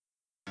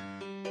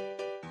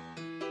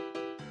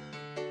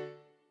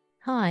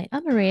Hi,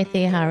 I'm Maria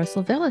Theohara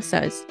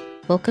Silvellasos.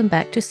 Welcome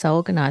back to Sew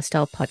Organised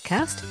Style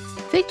podcast,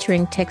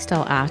 featuring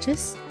textile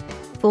artists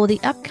for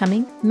the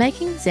upcoming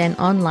Making Zen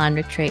online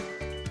retreat.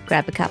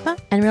 Grab a cuppa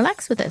and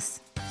relax with us.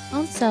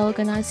 On Sew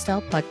Organised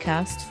Style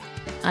podcast,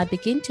 I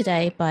begin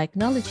today by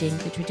acknowledging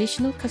the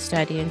traditional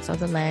custodians of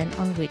the land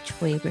on which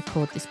we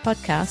record this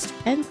podcast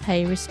and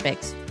pay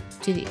respects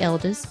to the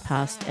elders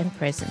past and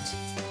present.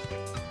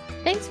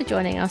 Thanks for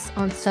joining us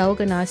on Sew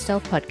Organised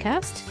Style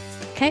podcast.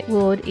 Kate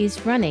Ward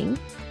is running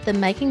the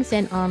Making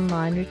Zen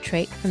online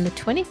retreat from the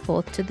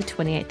 24th to the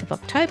 28th of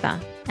October,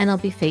 and I'll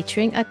be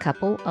featuring a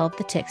couple of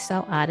the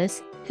textile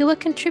artists who are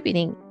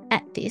contributing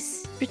at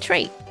this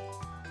retreat.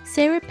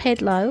 Sarah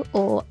Pedlow,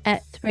 or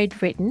at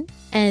Thread Written,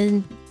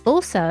 and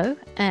also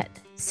at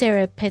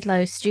Sarah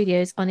Pedlow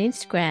Studios on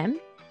Instagram,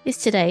 is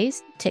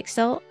today's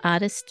textile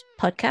artist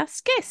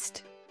podcast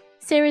guest.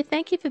 Sarah,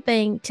 thank you for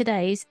being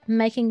today's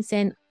Making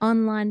Zen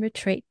online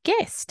retreat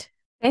guest.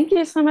 Thank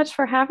you so much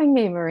for having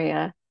me,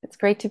 Maria. It's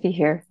great to be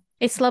here.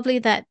 It's lovely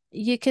that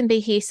you can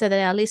be here so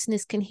that our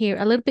listeners can hear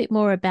a little bit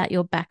more about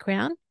your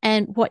background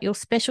and what your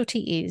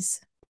specialty is.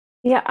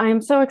 Yeah,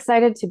 I'm so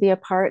excited to be a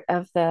part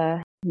of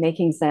the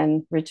Making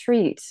Zen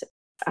retreat.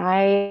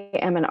 I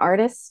am an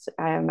artist.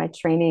 My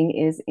training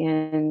is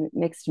in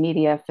mixed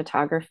media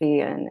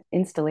photography and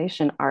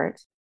installation art.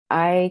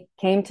 I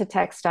came to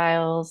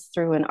textiles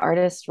through an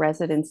artist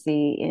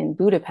residency in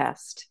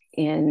Budapest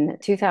in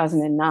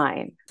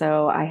 2009.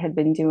 So I had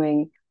been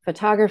doing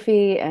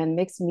photography and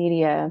mixed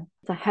media.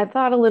 I had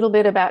thought a little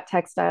bit about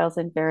textiles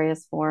in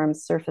various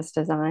forms, surface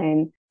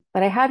design,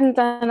 but I hadn't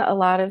done a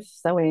lot of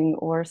sewing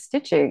or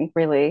stitching,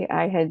 really.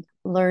 I had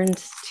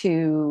learned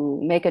to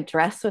make a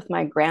dress with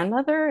my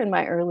grandmother in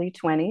my early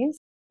 20s.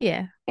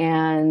 Yeah.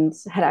 And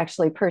had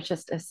actually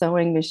purchased a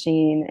sewing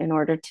machine in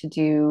order to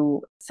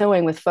do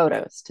sewing with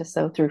photos, to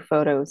sew through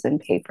photos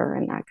and paper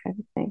and that kind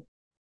of thing.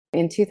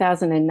 In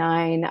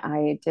 2009,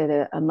 I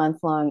did a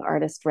month-long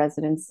artist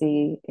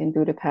residency in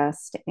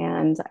Budapest,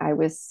 and I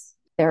was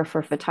there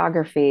for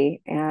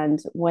photography. And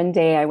one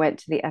day I went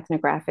to the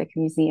Ethnographic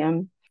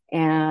Museum,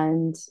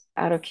 and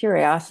out of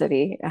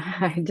curiosity,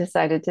 I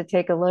decided to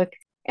take a look.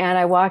 And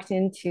I walked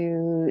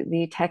into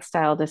the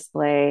textile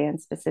display, and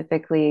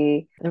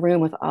specifically the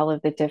room with all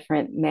of the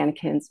different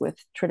mannequins with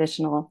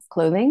traditional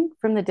clothing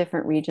from the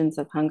different regions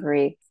of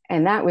Hungary.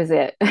 And that was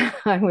it.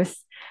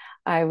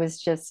 I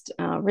was just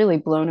really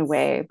blown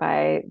away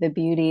by the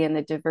beauty and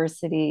the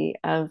diversity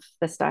of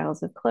the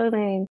styles of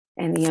clothing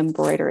and the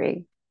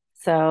embroidery.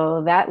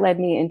 So that led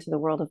me into the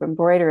world of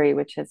embroidery,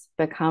 which has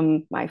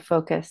become my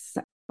focus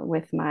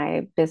with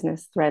my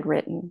business Thread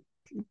Written.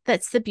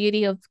 That's the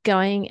beauty of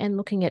going and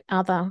looking at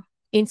other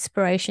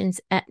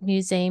inspirations at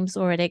museums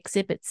or at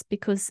exhibits,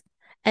 because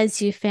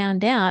as you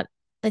found out,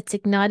 it's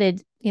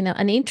ignited,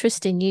 an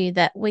interest in you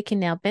that we can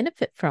now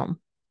benefit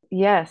from.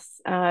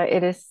 Yes,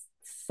 it is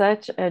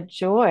such a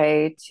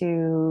joy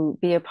to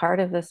be a part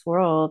of this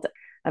world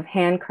of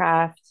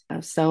handcraft,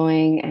 of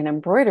sewing and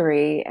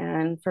embroidery.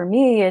 And for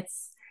me,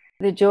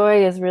 the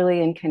joy is really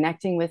in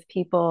connecting with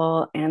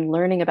people and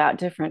learning about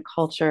different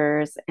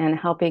cultures and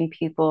helping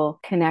people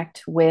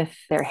connect with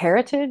their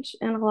heritage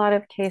in a lot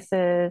of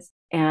cases.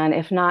 And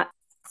if not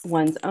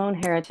one's own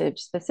heritage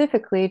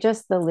specifically,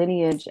 just the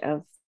lineage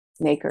of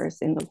makers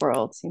in the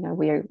world.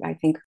 I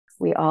think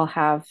we all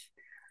have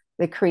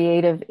the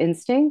creative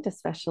instinct,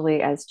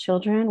 especially as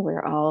children.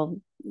 We're all,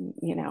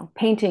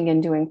 painting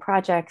and doing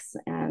projects,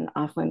 and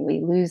often we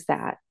lose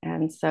that.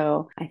 And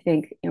so I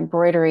think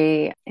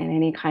embroidery and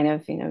any kind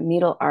of,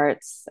 needle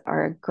arts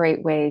are a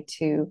great way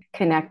to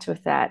connect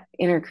with that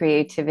inner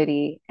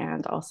creativity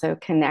and also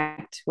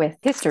connect with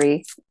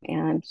history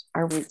and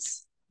our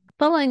roots.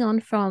 Following on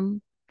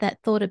from that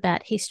thought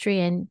about history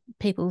and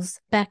people's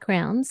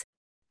backgrounds,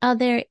 are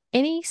there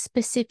any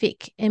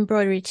specific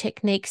embroidery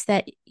techniques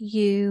that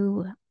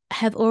you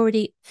have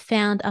already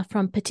found are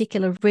from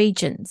particular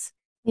regions?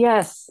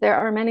 Yes, there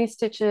are many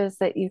stitches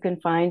that you can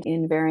find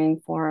in varying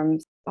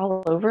forms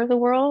all over the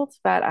world,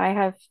 but I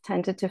have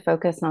tended to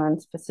focus on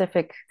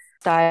specific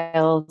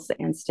styles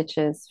and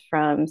stitches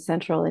from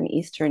Central and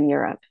Eastern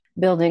Europe.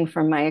 Building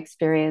from my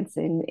experience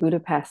in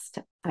Budapest,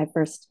 I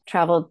first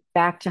traveled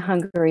back to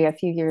Hungary a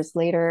few years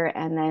later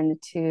and then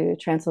to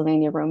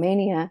Transylvania,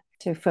 Romania,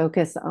 to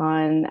focus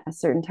on a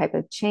certain type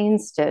of chain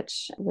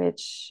stitch,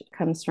 which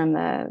comes from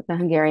the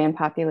Hungarian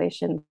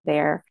population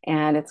there.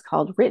 And it's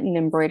called written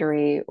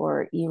embroidery,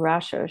 or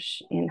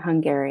írásos in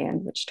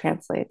Hungarian, which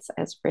translates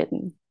as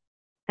written.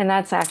 And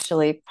that's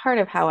actually part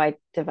of how I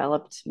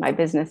developed my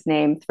business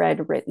name,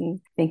 Thread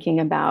Written, thinking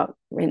about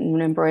written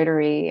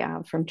embroidery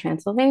from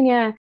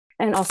Transylvania,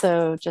 and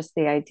also just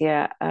the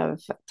idea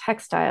of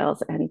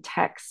textiles and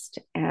text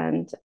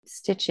and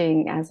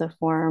stitching as a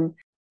form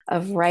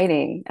of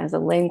writing, as a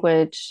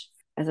language,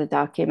 as a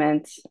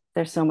document.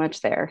 There's so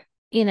much there.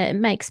 It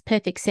makes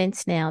perfect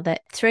sense now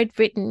that Thread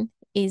Written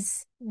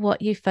is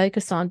what you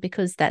focus on,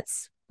 because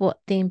that's what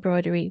the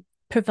embroidery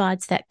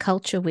provides that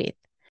culture with.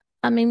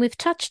 I mean, we've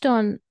touched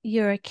on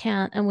your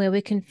account and where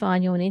we can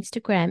find you on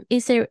Instagram.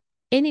 Is there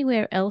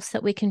anywhere else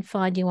that we can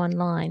find you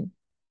online?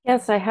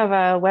 Yes, I have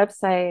a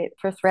website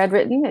for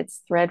Threadwritten.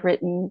 It's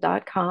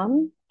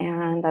threadwritten.com,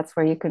 and that's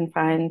where you can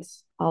find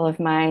all of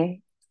my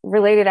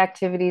related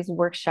activities,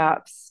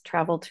 workshops,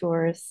 travel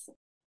tours.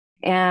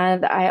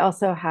 And I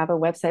also have a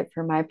website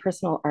for my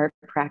personal art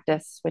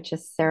practice, which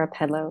is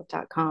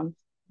sarahpedlow.com.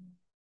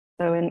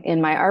 So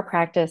in my art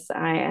practice,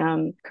 I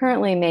am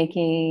currently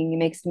making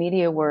mixed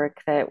media work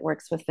that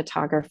works with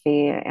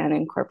photography and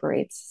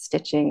incorporates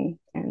stitching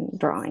and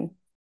drawing.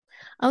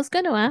 I was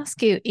going to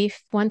ask you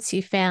if once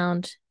you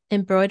found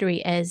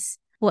embroidery as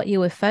what you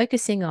were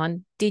focusing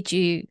on, did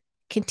you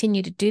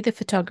continue to do the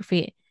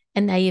photography?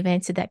 And now you've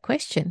answered that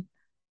question.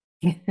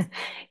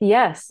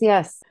 Yes,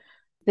 yes.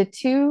 The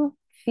two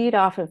feed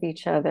off of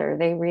each other.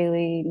 They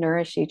really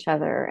nourish each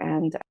other.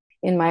 And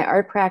in my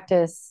art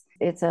practice,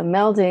 it's a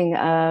melding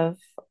of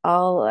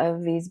all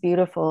of these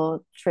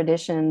beautiful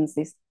traditions,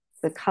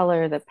 the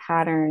color, the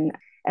pattern,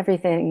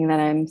 everything that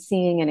I'm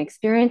seeing and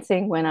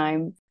experiencing when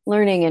I'm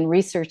learning and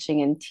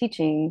researching and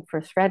teaching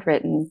for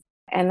Threadwritten.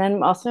 And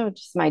then also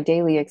just my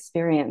daily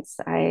experience.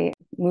 I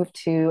moved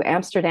to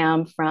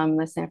Amsterdam from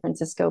the San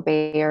Francisco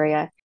Bay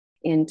Area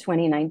in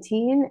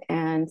 2019.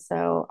 And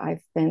so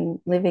I've been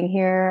living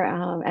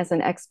here as an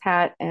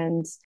expat,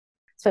 and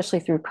especially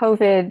through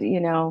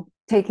COVID,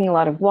 taking a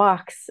lot of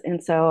walks.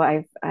 And so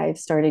I've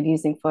started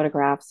using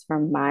photographs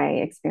from my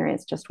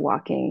experience just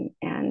walking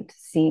and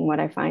seeing what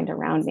I find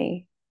around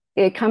me.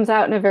 It comes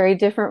out in a very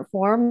different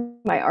form.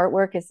 My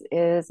artwork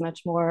is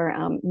much more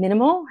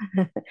minimal,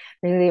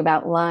 really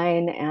about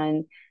line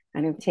and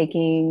kind of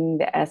taking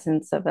the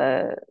essence of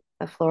a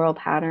floral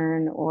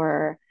pattern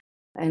or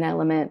an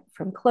element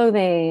from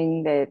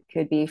clothing that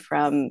could be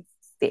from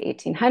the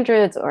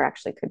 1800s or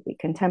actually could be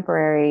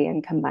contemporary,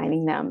 and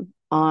combining them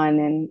on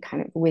and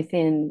kind of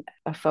within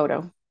a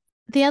photo.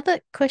 The other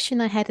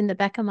question I had in the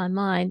back of my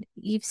mind,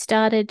 you've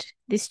started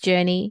this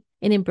journey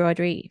in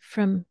embroidery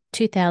from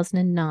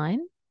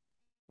 2009.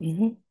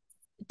 Mm-hmm.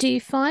 Do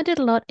you find it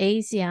a lot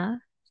easier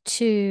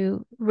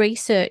to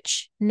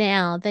research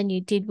now than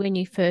you did when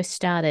you first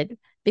started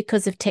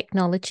because of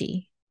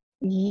technology?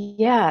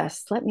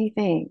 Yes, let me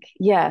think.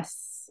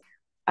 Yes.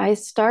 I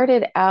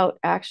started out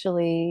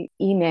actually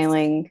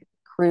emailing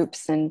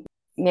groups and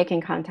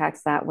making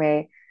contacts that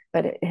way,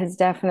 but it has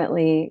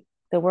definitely,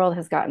 the world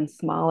has gotten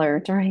smaller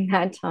during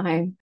that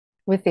time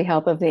with the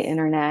help of the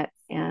internet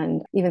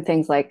and even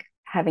things like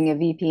having a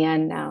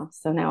VPN now.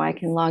 So now I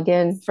can log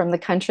in from the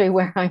country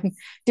where I'm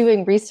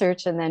doing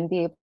research and then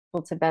be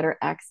able to better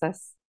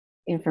access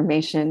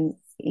information,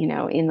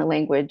 in the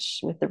language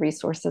with the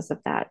resources of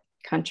that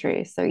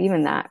country. So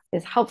even that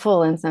is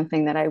helpful and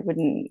something that I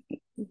wouldn't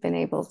been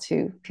able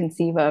to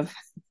conceive of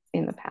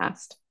in the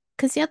past.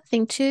 Because the other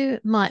thing too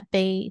might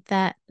be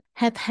that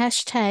have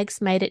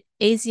hashtags made it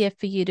easier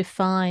for you to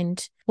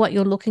find what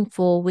you're looking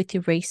for with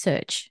your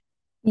research?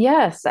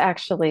 Yes,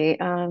 actually,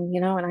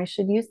 and I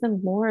should use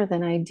them more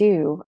than I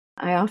do.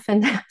 I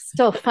often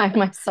still find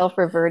myself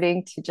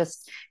reverting to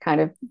just kind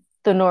of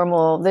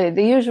the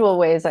usual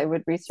ways I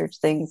would research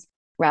things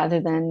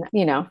rather than,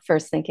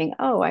 first thinking,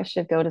 oh, I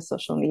should go to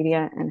social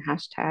media and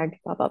hashtag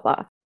blah, blah,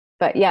 blah.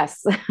 But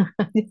yes,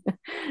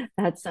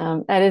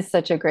 that is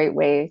such a great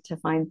way to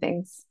find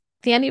things.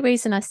 The only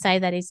reason I say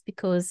that is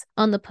because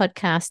on the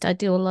podcast, I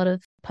do a lot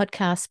of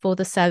podcasts for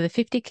the Sober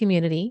 50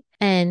 community,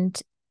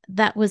 and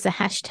that was a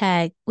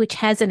hashtag which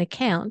has an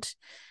account,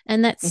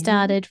 and that Mm-hmm.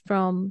 started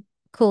from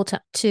call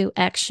to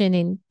action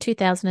in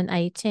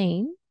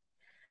 2018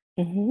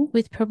 Mm-hmm.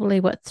 with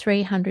probably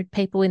 300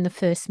 people in the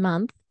first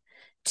month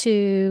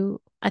to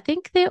I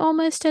think they're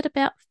almost at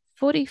about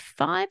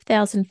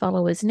 45,000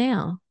 followers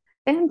now.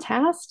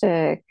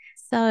 Fantastic.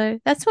 So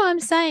that's why I'm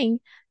saying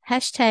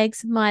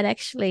hashtags might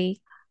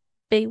actually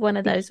be one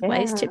of those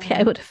ways to be Yeah.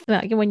 able to,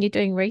 like, when you're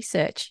doing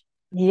research.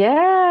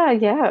 Yeah.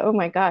 Yeah. Oh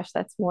my gosh,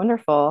 that's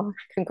wonderful.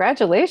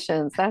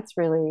 Congratulations. That's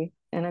really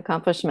an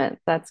accomplishment.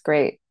 That's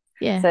great.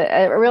 It's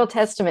Yeah. a real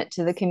testament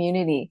to the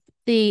community.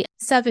 The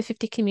Sober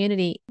 50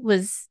 community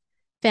was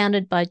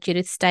founded by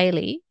Judith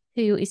Staley,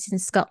 who is in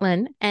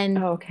Scotland, and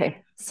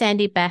Okay.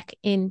 Sandy back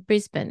in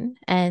Brisbane,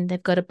 and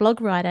they've got a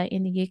blog writer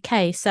in the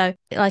UK. So,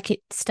 like,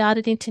 it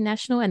started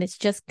international and it's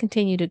just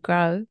continued to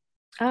grow.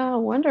 Oh,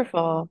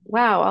 wonderful.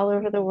 Wow. All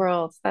over the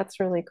world. That's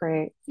really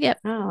great.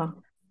 Yep. Oh,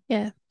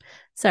 Yeah.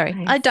 Sorry,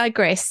 I nice.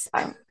 digress.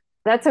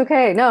 That's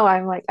okay. No,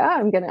 I'm like, oh,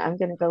 I'm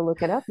gonna go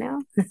look it up now.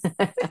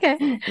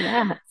 Okay.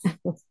 Yeah.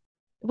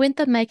 With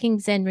the Making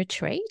Zen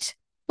retreat,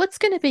 what's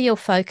going to be your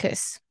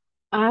focus?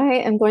 I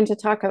am going to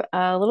talk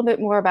a little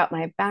bit more about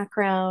my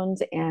background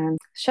and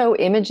show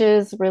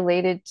images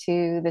related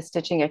to the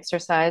stitching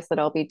exercise that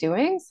I'll be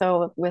doing.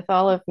 So, with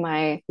all of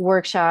my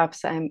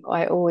workshops,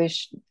 I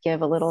always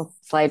give a little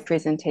slide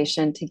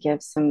presentation to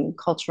give some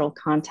cultural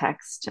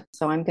context.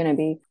 So, I'm going to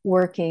be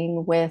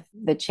working with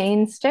the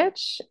chain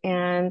stitch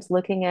and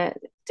looking at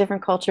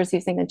different cultures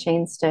using the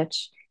chain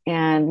stitch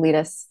and lead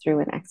us through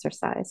an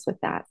exercise with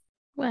that.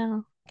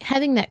 Well,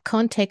 having that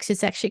context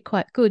is actually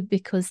quite good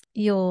because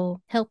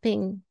you're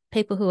helping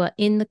people who are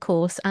in the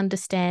course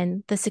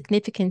understand the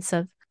significance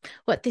of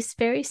what this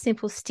very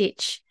simple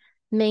stitch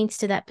means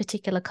to that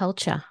particular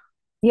culture.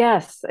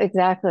 Yes,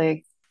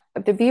 exactly.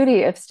 The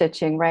beauty of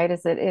stitching, right,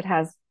 is that it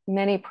has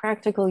many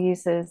practical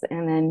uses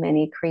and then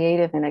many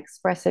creative and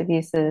expressive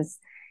uses,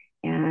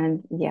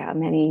 and yeah,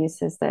 many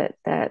uses that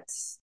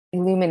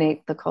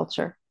illuminate the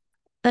culture.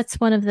 That's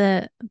one of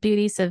the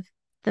beauties of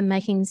the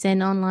Making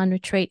Zen online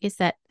retreat is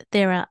that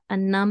there are a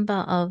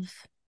number of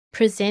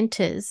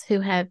presenters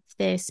who have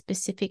their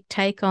specific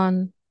take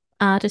on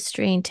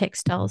artistry and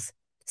textiles.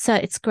 So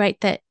it's great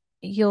that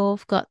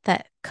you've got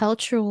that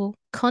cultural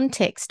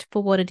context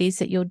for what it is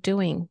that you're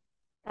doing.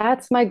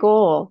 That's my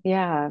goal.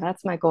 Yeah,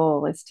 that's my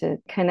goal is to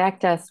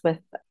connect us with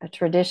a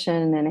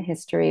tradition and a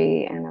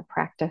history and a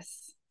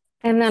practice.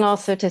 And then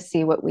also to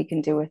see what we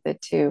can do with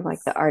it too, like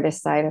the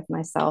artist side of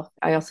myself.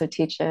 I also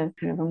teach a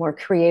kind of a more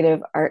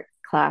creative art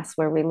class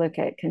where we look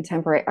at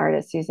contemporary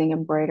artists using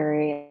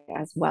embroidery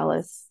as well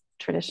as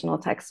traditional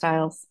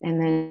textiles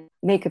and then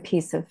make a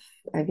piece of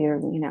your,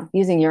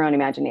 using your own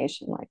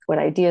imagination. Like what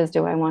ideas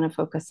do I want to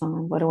focus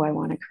on? What do I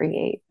want to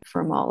create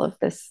from all of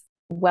this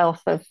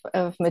wealth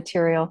of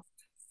material?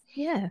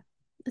 Yeah,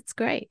 that's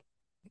great.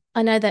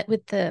 I know that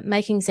with the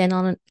Making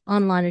Zen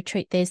online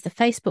retreat, there's the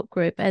Facebook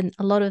group, and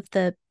a lot of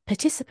the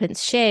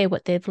participants share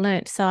what they've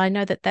learned. So I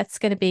know that that's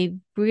going to be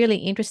really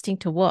interesting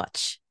to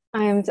watch.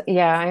 I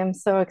am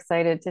so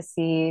excited to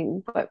see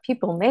what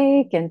people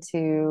make and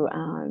to,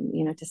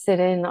 to sit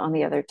in on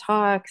the other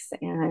talks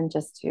and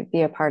just to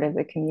be a part of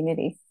the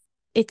community.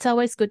 It's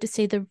always good to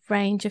see the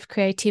range of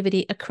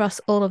creativity across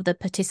all of the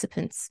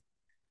participants.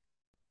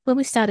 When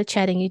we started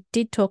chatting, you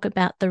did talk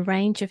about the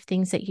range of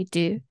things that you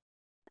do.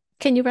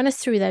 Can you run us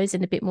through those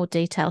in a bit more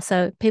detail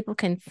so people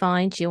can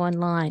find you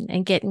online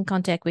and get in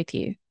contact with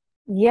you?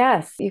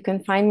 Yes, you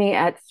can find me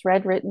at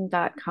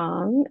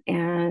threadwritten.com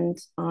and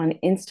on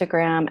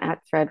Instagram at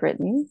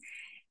threadwritten.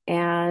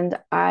 And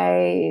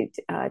I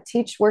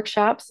teach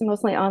workshops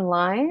mostly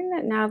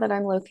online now that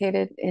I'm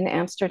located in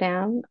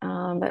Amsterdam,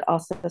 but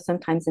also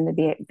sometimes in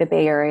the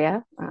Bay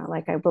Area.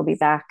 Like I will be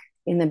back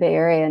in the Bay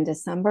Area in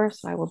December,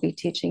 so I will be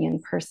teaching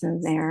in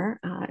person there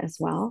as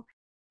well.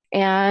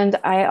 And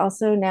I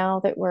also, now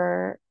that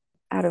we're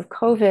out of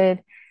COVID,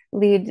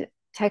 lead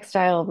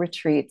textile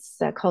retreats,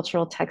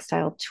 cultural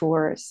textile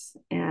tours.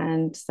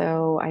 And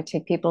so I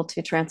take people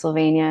to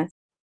Transylvania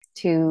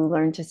to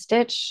learn to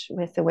stitch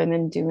with the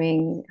women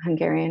doing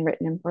Hungarian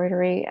written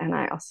embroidery. And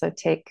I also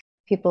take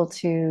people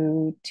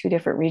to two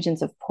different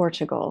regions of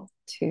Portugal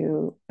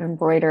to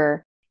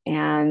embroider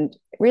and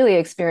really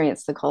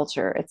experience the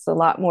culture. It's a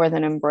lot more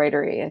than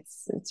embroidery.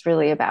 It's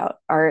really about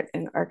art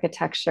and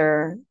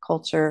architecture,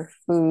 culture,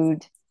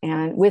 food,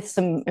 and with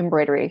some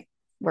embroidery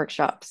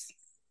workshops.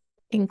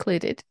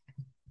 Included.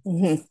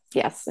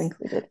 Yes,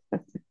 included.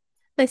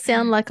 They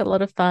sound like a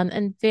lot of fun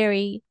and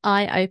very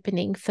eye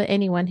opening for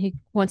anyone who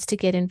wants to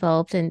get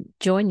involved and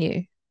join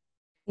you.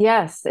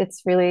 Yes,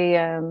 it's really,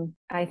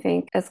 I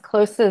think, as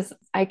close as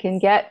I can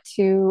get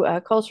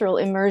to cultural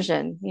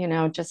immersion,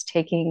 just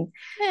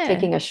Yeah,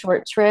 taking a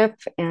short trip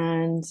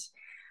and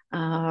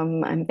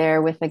I'm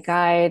there with a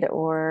guide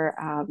or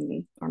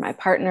my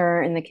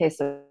partner in the case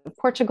of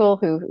Portugal,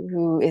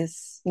 who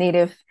is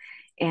native,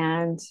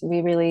 and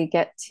we really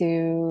get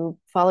to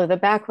follow the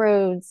back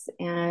roads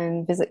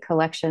and visit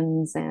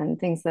collections and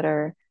things that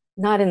are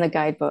not in the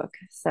guidebook.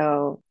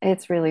 So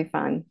it's really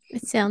fun.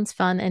 it sounds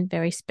fun and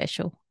very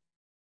special.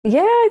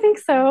 Yeah, I think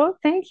so.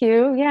 Thank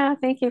you. Yeah,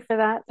 thank you for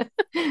that.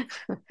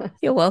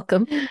 You're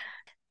welcome.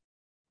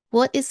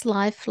 What is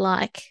life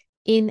like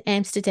in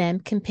Amsterdam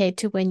compared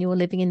to when you were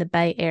living in the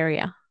Bay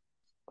Area?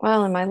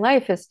 Well, and my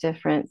life is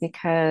different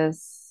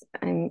because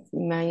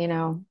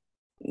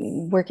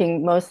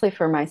working mostly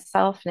for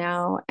myself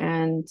now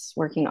and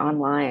working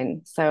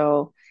online.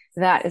 So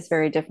that is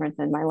very different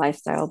than my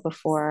lifestyle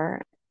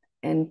before.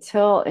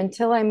 Until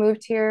I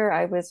moved here,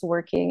 I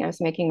was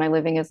making my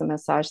living as a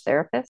massage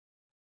therapist.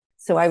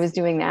 So I was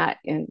doing that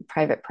in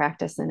private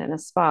practice and in a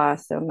spa.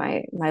 So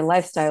my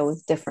lifestyle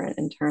was different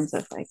in terms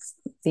of like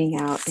being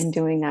out and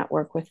doing that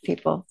work with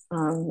people,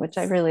 which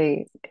I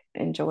really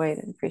enjoyed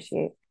and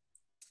appreciate.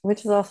 Which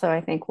is also,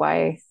 I think,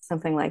 why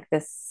something like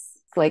this,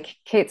 like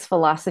Kate's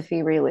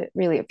philosophy,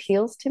 really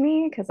appeals to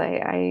me because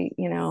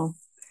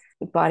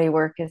body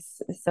work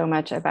is so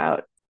much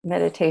about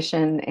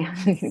meditation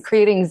and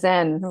creating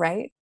Zen,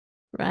 right?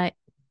 Right.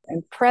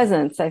 And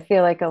presence. I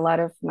feel like a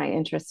lot of my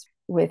interests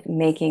with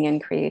making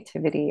and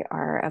creativity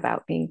are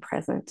about being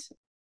present.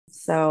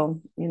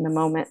 So in the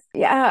moment,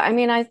 yeah, I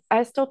mean,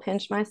 I still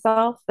pinch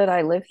myself that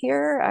I live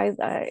here.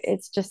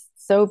 It's just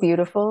so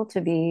beautiful to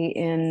be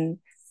in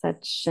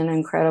such an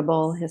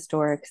incredible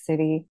historic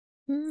city.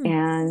 Mm,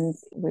 And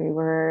we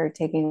were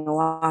taking a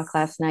walk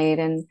last night,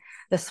 and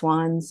the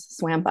swans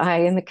swam by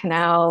in the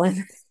canal.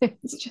 And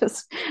it's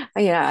just,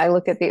 yeah, I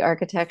look at the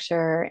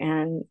architecture,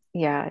 and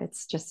yeah,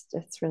 it's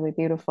really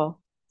beautiful.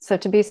 So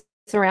to be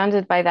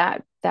surrounded by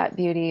that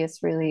beauty is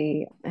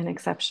really an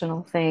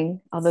exceptional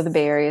thing. Although the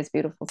Bay Area is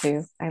beautiful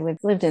too. I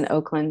lived in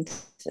Oakland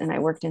and I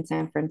worked in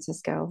San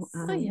Francisco,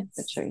 oh, which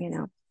yes.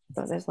 are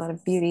so there's a lot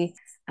of beauty.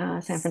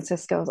 San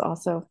Francisco is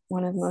also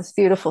one of the most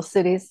beautiful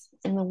cities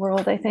in the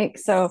world, I think.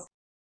 So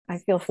I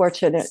feel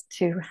fortunate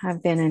to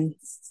have been in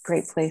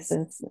great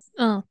places.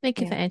 Oh, thank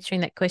you Yeah. for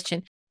answering that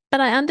question.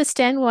 But I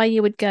understand why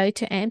you would go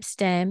to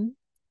Amsterdam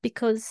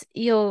because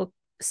you're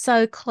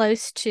so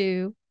close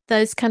to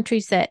those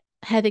countries that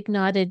have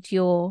ignited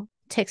your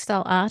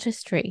textile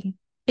artistry.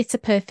 It's a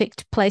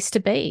perfect place to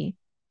be.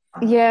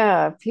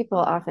 Yeah, people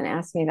often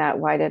ask me that.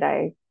 Why did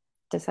I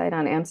decide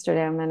on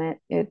Amsterdam?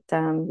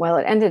 And well,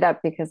 it ended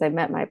up because I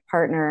met my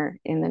partner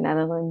in the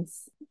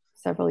Netherlands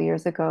several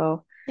years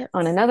ago Yep.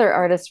 on another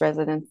artist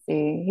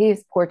residency.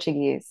 He's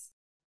Portuguese.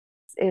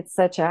 It's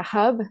such a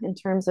hub in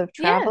terms of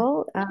Yeah.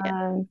 travel.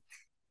 Yeah.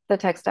 The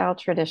textile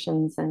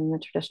traditions and the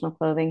traditional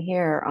clothing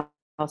here are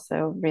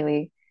also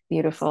really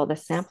beautiful. The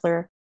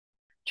sampler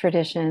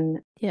tradition,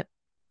 Yep.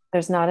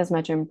 there's not as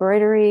much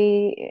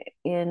embroidery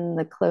in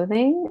the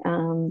clothing.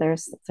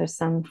 There's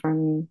some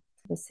from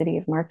the city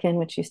of Marken,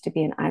 which used to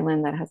be an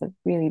island that has a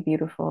really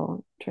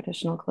beautiful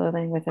traditional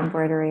clothing with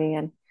embroidery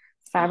and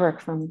fabric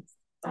from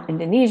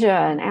Indonesia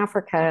and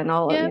Africa and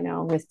all,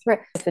 Yep. with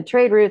the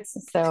trade routes.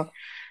 So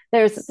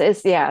this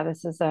is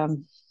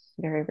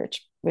very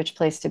rich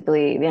place to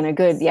be in a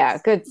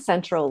good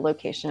central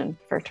location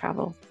for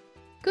travel.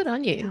 Good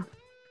on you.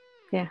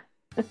 Yeah.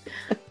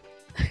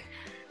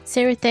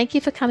 Sarah, thank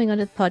you for coming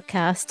onto the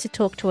podcast to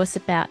talk to us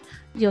about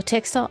your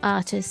textile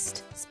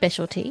artist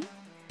specialty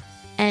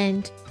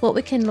and what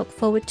we can look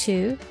forward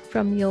to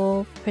from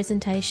your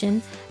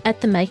presentation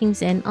at the Making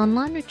Zen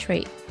online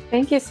retreat.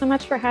 Thank you so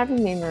much for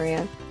having me,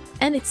 Maria.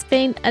 And it's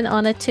been an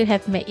honor to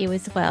have met you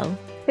as well.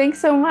 Thanks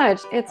so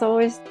much. It's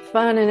always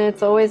fun and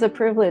it's always a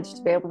privilege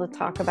to be able to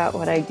talk about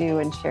what I do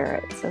and share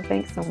it. So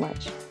thanks so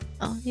much.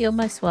 Oh, you're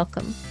most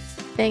welcome.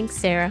 Thanks,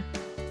 Sarah.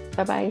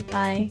 Bye-bye.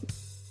 Bye.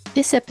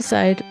 This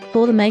episode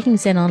for the Making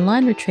Zen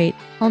online retreat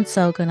on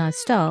Sew Organized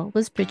Style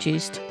was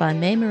produced by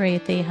me, Maria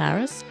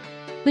Theoharis,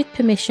 with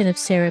permission of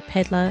Sarah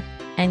Pedler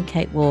and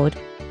Kate Ward.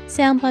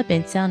 Sound by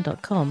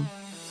bensound.com.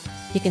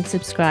 You can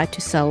subscribe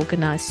to Sew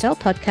Organized Style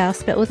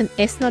podcast, but with an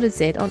S, not a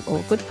Z, on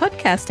all good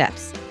podcast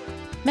apps.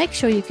 Make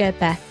sure you go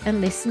back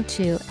and listen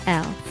to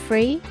our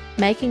free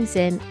Making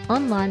Zen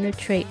online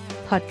retreat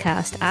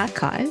podcast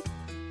archive.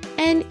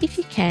 And if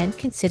you can,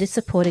 consider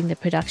supporting the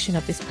production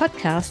of this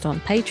podcast on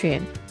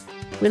Patreon.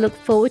 We look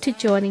forward to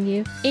joining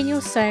you in your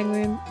sewing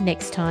room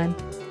next time.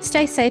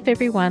 Stay safe,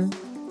 everyone.